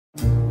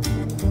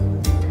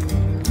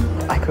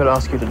could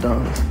ask you to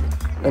dance,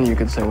 and you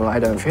could say, well, I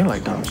don't feel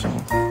like dancing.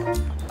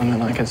 And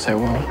then I could say,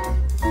 well,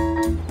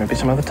 maybe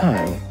some other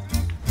time.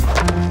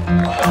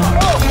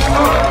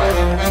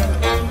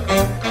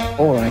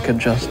 Or I could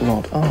just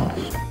not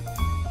ask.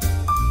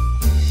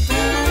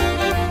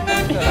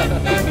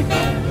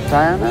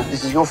 Diana,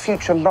 this is your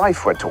future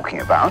life we're talking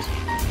about.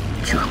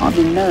 But you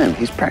hardly know him.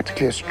 He's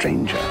practically a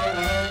stranger.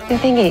 The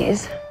thing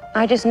is,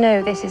 I just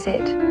know this is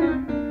it.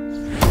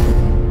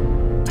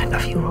 I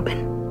love you,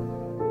 Robin.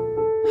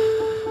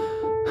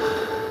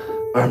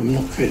 I'm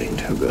not feeling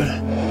too good.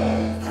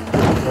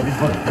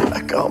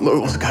 I can't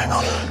move. What's going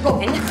on?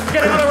 Robin!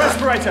 Get him on a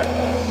respirator!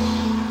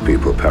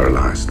 People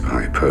paralyzed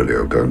by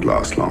polio don't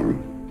last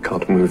long.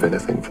 Can't move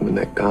anything from the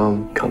neck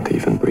down. Can't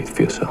even breathe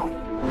for yourself.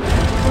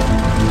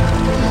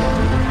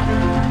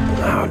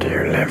 How do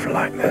you live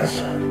like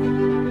this?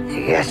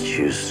 Yes,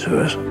 choose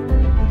suicide.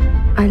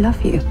 I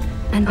love you,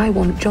 and I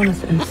want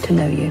Jonathan to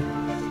know you.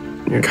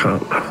 You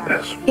can't love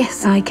this.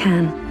 Yes, I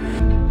can.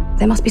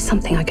 There must be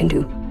something I can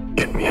do.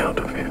 Get me out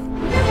of here.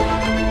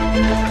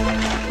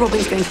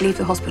 Robin's going to leave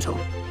the hospital.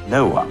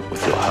 No one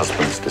with your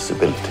husband's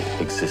disability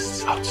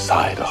exists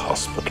outside a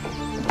hospital.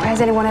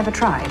 Has anyone ever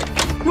tried?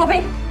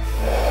 Robin!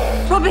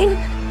 Robin!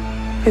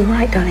 You're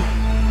right, darling.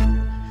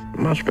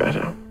 Much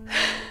better.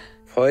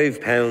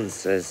 £5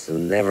 says he'll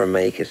never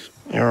make it.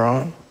 You're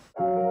on.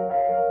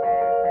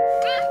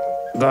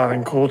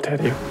 Darling, call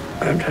Teddy.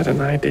 I've had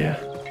an idea.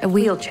 A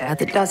wheelchair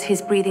that does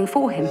his breathing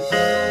for him.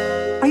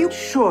 Are you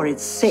sure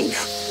it's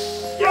safe?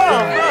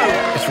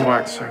 It's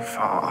worked so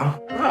far.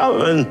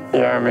 Alan,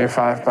 You owe me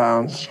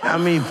 £5.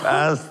 dammy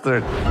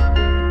bastard.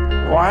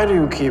 Why do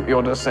you keep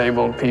your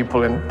disabled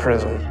people in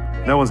prison?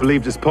 No one's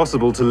believed it's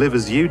possible to live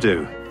as you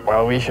do.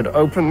 Well, we should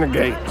open the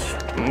gates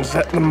and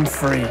set them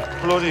free.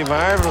 Bloody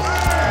marvellous.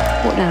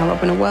 What now,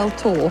 Robin? A world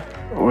tour?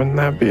 Wouldn't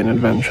that be an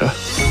adventure?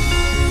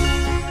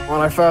 When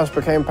I first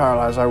became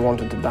paralyzed, I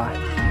wanted to die.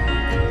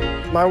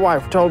 My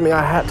wife told me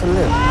I had to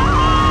live.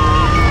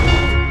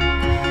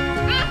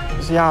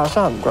 See our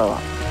son grow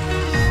up.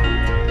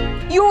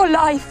 Your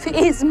life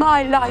is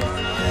my life.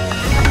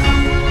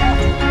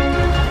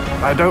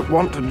 I don't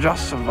want to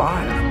just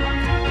survive.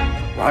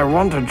 I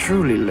want to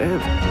truly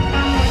live.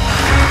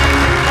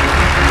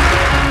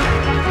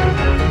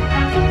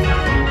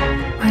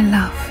 My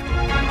love.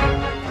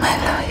 My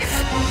life.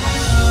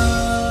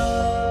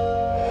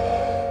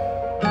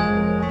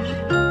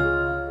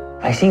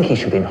 I think he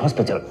should be in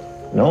hospital.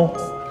 No?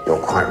 You're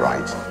quite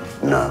right.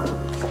 No.